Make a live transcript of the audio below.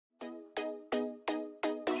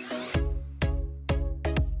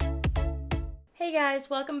Hey guys,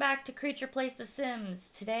 welcome back to Kreature Plays The Sims.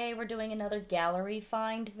 Today we're doing another gallery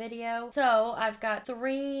find video. So I've got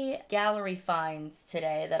 3 gallery finds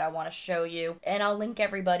today that I want to show you, and I'll link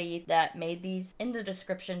everybody that made these in the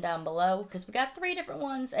description down below because we got 3 different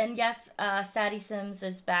ones. And yes, SatiSims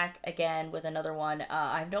is back again with another one.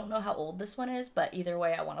 I don't know how old this one is, but either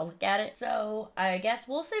way I want to look at it. So I guess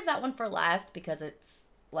we'll save that one for last because it's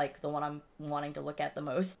like the one I'm wanting to look at the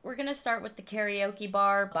most. We're gonna start with the Karaoke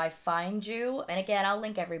bar by Findjoo, and again I'll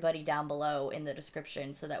link everybody down below in the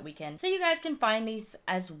description so you guys can find these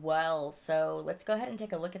as well. So let's go ahead and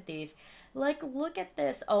take a look at these. Like, look at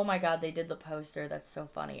this. Oh my god, they did the poster. That's so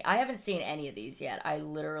funny. I haven't seen any of these yet. I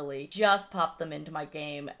literally just popped them into my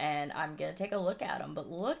game and I'm gonna take a look at them. But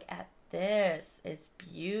look at this is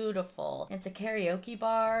beautiful. It's a karaoke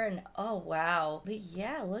bar and oh wow. But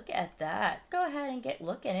yeah, look at that. Let's go ahead and get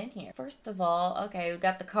looking in here. First of all, okay, we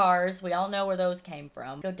got the cars. We all know where those came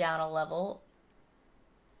from. Go down a level.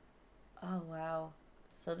 Oh wow.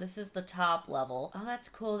 So this is the top level. Oh, that's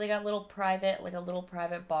cool. They got little private, like a little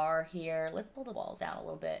private bar here. Let's pull the walls down a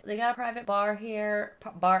little bit. They got a private bar here,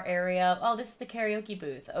 bar area. Oh, this is the karaoke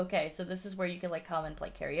booth. Okay, so this is where you can like come and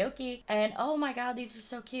play karaoke. And oh my god, these are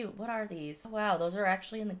so cute. What are these? Oh, wow, those are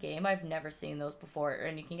actually in the game. I've never seen those before.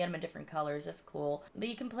 And you can get them in different colors. That's cool. But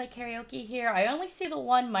you can play karaoke here. I only see the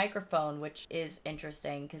one microphone, which is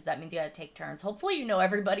interesting because that means you gotta take turns. Hopefully you know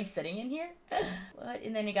everybody sitting in here.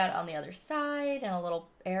 And then you got it on the other side and a little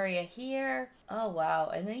area here. Oh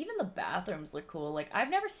wow. And then even the bathrooms look cool. Like, I've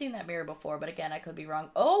never seen that mirror before, but again, I could be wrong.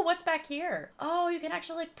 Oh, what's back here? Oh, you can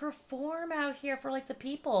actually like perform out here for like the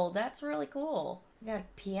people. That's really cool. We got a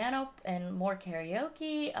piano and more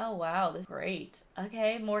karaoke. Oh wow, this is great.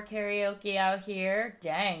 Okay, more karaoke out here.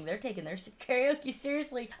 Dang, they're taking their karaoke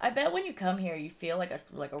seriously. I bet when you come here you feel like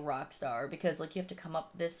a rock star because like you have to come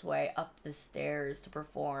up this way, up the stairs to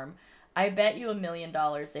perform. I bet you $1 million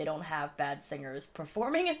they don't have bad singers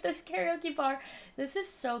performing at this karaoke bar. This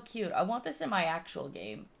is so cute. I want this in my actual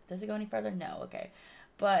game. Does it go any further? No, okay.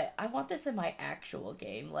 But I want this in my actual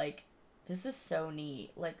game. Like, this is so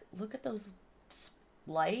neat. Like, look at those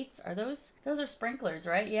lights. Those are sprinklers,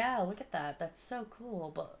 right? Yeah, look at that. That's so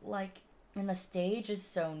cool. But, like, and the stage is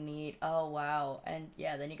so neat. Oh, wow. And,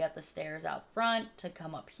 yeah, then you got the stairs out front to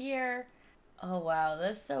come up here. Oh, wow.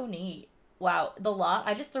 That's so neat. Wow, the lot,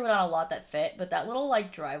 I just threw it on a lot that fit, but that little,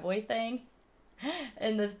 like, driveway thing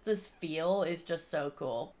and this feel is just so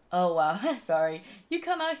cool. Oh, wow, sorry. You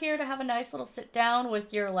come out here to have a nice little sit down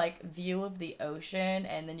with your, like, view of the ocean,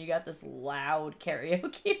 and then you got this loud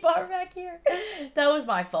karaoke bar back here. That was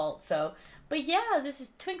my fault, so. But yeah, this is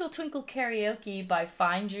Twinkle Twinkle Karaoke by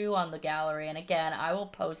Findjoo on the gallery, and again, I will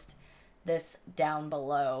post this down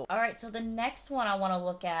below. Alright, so the next one I want to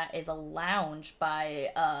look at is a lounge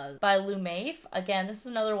by Lumafe. Again, this is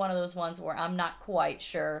another one of those ones where I'm not quite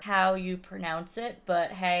sure how you pronounce it,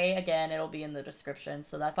 but hey, again, it'll be in the description,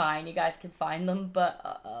 so that's fine. You guys can find them,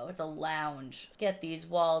 but it's a lounge. Get these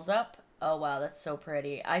walls up. Oh wow, that's so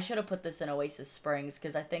pretty. I should have put this in Oasis Springs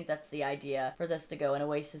because I think that's the idea for this to go in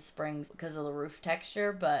Oasis Springs because of the roof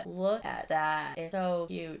texture, but look at that. It's so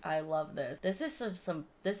cute. I love this. This is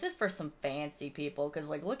this is for some fancy people because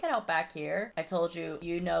like look at out back here. I told you,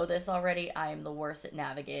 you know this already. I am the worst at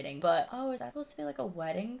navigating, but oh, is that supposed to be like a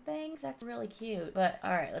wedding thing? That's really cute. But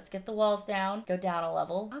all right, let's get the walls down. Go down a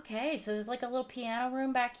level. Okay, so there's like a little piano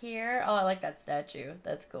room back here. Oh, I like that statue.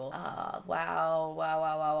 That's cool. Wow, wow, wow,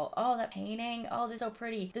 wow. Oh, that painting. Oh, this is so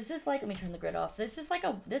pretty. This is like, let me turn the grid off. This is like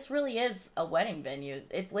this really is a wedding venue.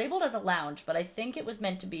 It's labeled as a lounge, but I think it was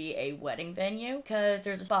meant to be a wedding venue because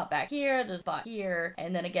there's a spot back here, there's a spot here,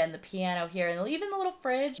 and then again, the piano here, and even the little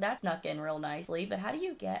fridge. That's snuck in real nicely, but how do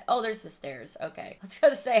you get, oh, there's the stairs. Okay. I was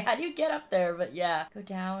gonna say, how do you get up there? But yeah, go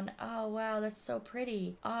down. Oh, wow, that's so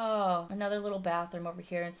pretty. Oh, another little bathroom over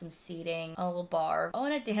here and some seating, a little bar. Oh,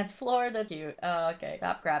 and a dance floor. That's cute. Oh, okay.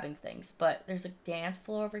 Stop grabbing things, but there's a dance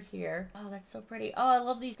floor over here. Oh, that's so pretty. Oh, I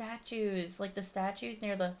love these statues. Like the statues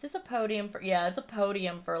near the... Is this a podium for... Yeah, it's a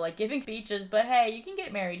podium for like giving speeches, but hey, you can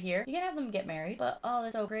get married here. You can have them get married. But oh,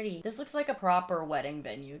 that's so pretty. This looks like a proper wedding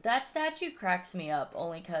venue. That statue cracks me up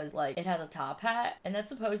only because like it has a top hat and that's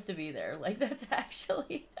supposed to be there. Like that's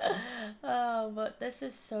actually... Oh, but this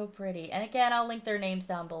is so pretty. And again, I'll link their names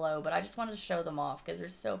down below, but I just wanted to show them off because they're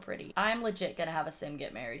so pretty. I'm legit gonna have a sim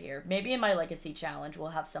get married here. Maybe in my legacy challenge, we'll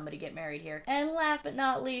have somebody get married here. And last but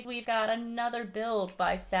not least, we've got another build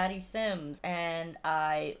by SatiSims, and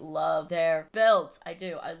I love their builds. I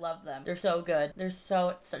do. I love them. They're so good. They're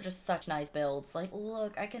so just such nice builds. Like,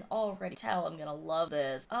 look, I can already tell I'm gonna love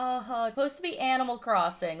this. It's supposed to be Animal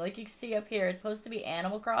Crossing. Like you can see up here, it's supposed to be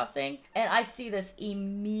Animal Crossing. And I see this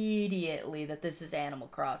immediately that this is Animal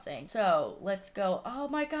Crossing. So let's go. Oh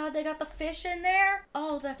my god, they got the fish in there?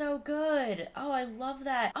 Oh, that's so good. Oh, I love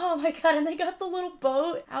that. Oh my god, and they got the little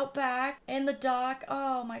boat out back and the dock.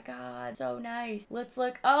 Oh my god, so nice. Let's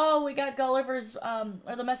look. Oh, we got Gulliver's,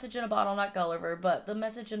 or the message in a bottle, not Gulliver, but the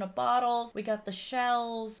message in a bottles. We got the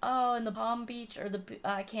shells. Oh, and the Palm Beach, or the,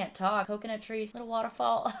 I can't talk. Coconut trees, little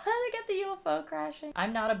waterfall. They got the UFO crashing.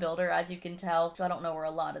 I'm not a builder, as you can tell, so I don't know where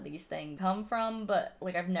a lot of these things come from, but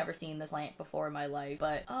like I've never seen this plant before in my life.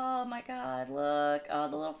 But oh my god, look. Oh,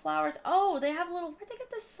 the little flowers. Oh, they have little, where'd they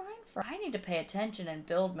get this sign from? I need to pay attention in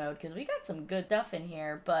build mode because we got some good stuff in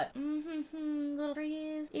here, but little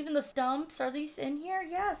trees. Even the stumps, are these in here?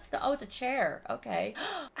 Yes. Oh, it's a chair. Okay.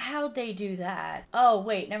 How'd they do that? Oh,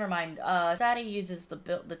 wait, never mind. Sati uses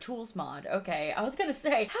the tools mod. Okay, I was gonna say,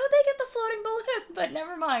 how'd they get the floating balloon? But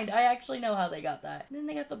never mind. I actually know how they got that. And then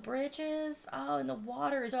they got the bridges. Oh, and the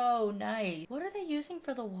water is so nice. What are they using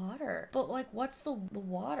for the water? But like, what's the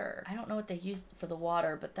water? I don't know what they used for the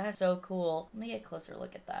water, but that's so cool. Let me get a closer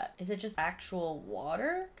look at that. Is it just actual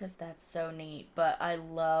water? Because that's so neat. But I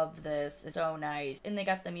love this. It's so nice. And they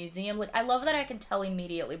got the museum. Like, I love that I can tell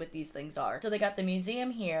immediately what these things are. So they got the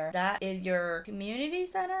museum here. That is your community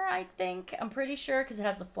center, I think. I'm pretty sure because it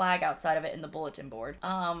has the flag outside of it in the bulletin board.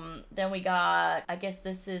 Then we got, I guess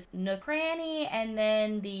this is Nook Cranny, and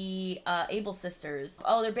then the Able Sisters.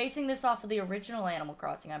 Oh, they're basing this off of the original Animal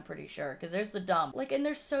Crossing, I'm pretty sure, because there's the dump. Like, and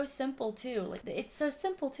they're so simple too. Like, it's so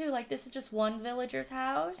simple too. Like, this is just one villager's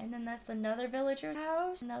house, and then that's another villager's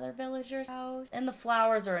house, another villager's house, and the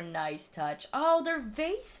flowers are a nice touch. Oh, they're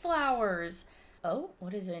vase flowers. Oh,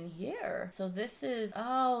 what is in here? So this is,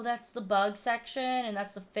 oh, that's the bug section and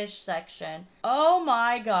that's the fish section. Oh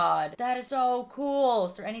my god. That is so cool.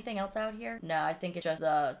 Is there anything else out here? No, I think it's just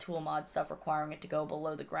the tool mod stuff requiring it to go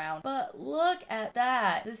below the ground. But look at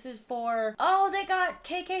that. This is for, oh, they got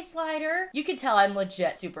KK Slider. You can tell I'm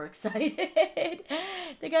legit super excited.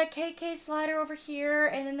 They got KK Slider over here,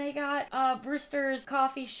 and then they got Brewster's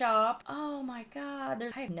Coffee Shop. Oh my god.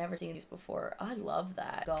 I've never seen these before. I love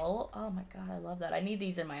that. Gull. Oh my god, I love that. I need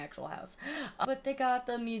these in my actual house. But they got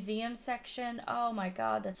the museum section. Oh my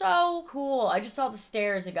god, that's so cool. I just saw the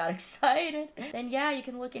stairs and got excited. Then yeah, you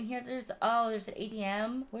can look in here. There's an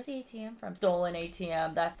ATM. Where's the ATM from? Stolen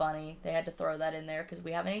ATM. That's funny. They had to throw that in there because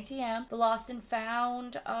we have an ATM. The lost and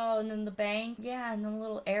found. Oh, and then the bank. Yeah, and then a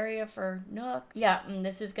little area for Nook. Yeah, and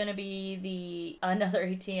this is gonna be another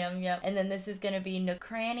ATM. Yep. And then this is gonna be Nook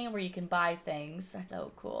Cranny where you can buy things. That's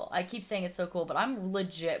so cool. I keep saying it's so cool, but I'm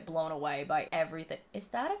legit blown away by everything.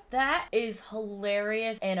 That is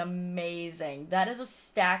hilarious and amazing. That is a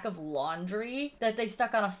stack of laundry that they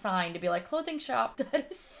stuck on a sign to be like clothing shop. That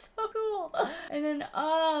is so cool. And then,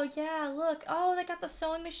 oh yeah, look. Oh, they got the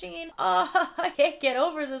sewing machine. Oh, I can't get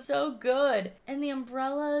over this. So good. And the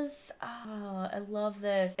umbrellas. Oh, I love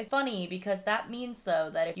this. It's funny because that means though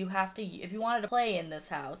that if you wanted to play in this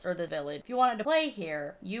house or this village, if you wanted to play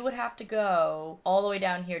here, you would have to go all the way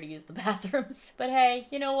down here to use the bathrooms. But hey,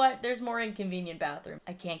 you know what? There's more inconvenient bathroom.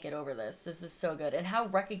 I can't get over this. This is so good. And how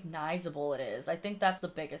recognizable it is. I think that's the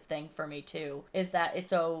biggest thing for me too, is that it's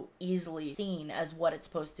so easily seen as what it's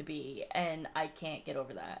supposed to be. And I can't get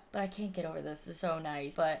over that. But I can't get over this. It's so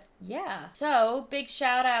nice. But yeah. So big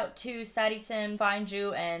shout out to SatiSims,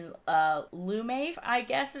 Findjoo, and Lumafe, I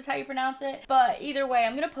guess is how you pronounce it. But either way,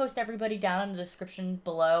 I'm gonna post everybody down in the description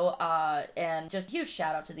below. And just huge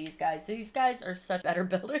shout out to these guys. These guys are such better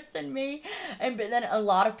builders than me. And then a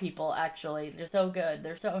lot of people actually. They're so good.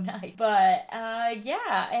 They're so nice. But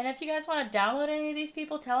yeah, and if you guys want to download any of these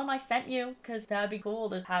people, tell them I sent you, because that would be cool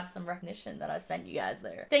to have some recognition that I sent you guys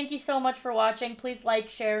there. Thank you so much for watching. Please like,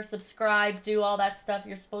 share, subscribe, do all that stuff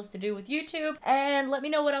you're supposed to do with YouTube, and let me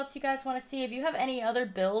know what else you guys want to see. If you have any other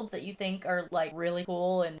builds that you think are like really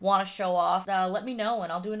cool and want to show off, let me know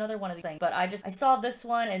and I'll do another one of these things. But I saw this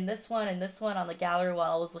one and this one and this one on the gallery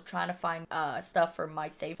while I was trying to find stuff for my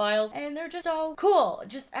save files, and they're just so cool.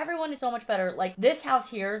 Just everyone is so much better. Like this house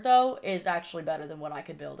here though is actually better than what I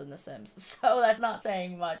could build in The Sims, so that's not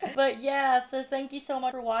saying much. But yeah, so thank you so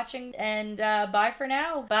much for watching, and bye for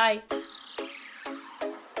now. Bye.